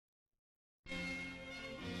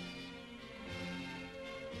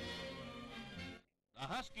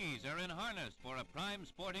Huskies are in harness for a prime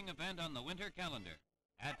sporting event on the winter calendar.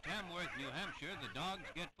 At Tamworth, New Hampshire, the dogs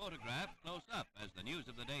get photographed close up as the News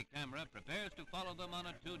of the Day camera prepares to follow them on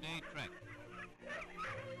a 2-day trek.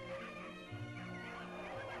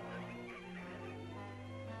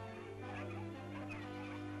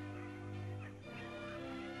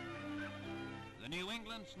 The New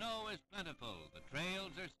England snow is plentiful, the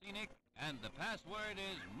trails are scenic, and the password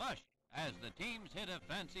is mush as the teams hit a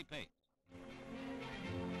fancy pace.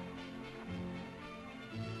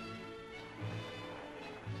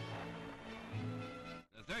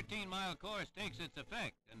 The 13-mile course takes its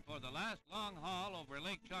effect, and for the last long haul over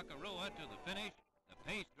Lake Chocorua to the finish, the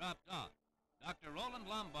pace drops off. Dr. Roland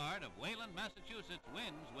Lombard of Wayland, Massachusetts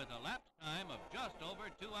wins with a lapse time of just over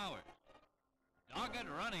 2 hours. Dogged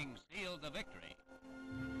running sealed the victory.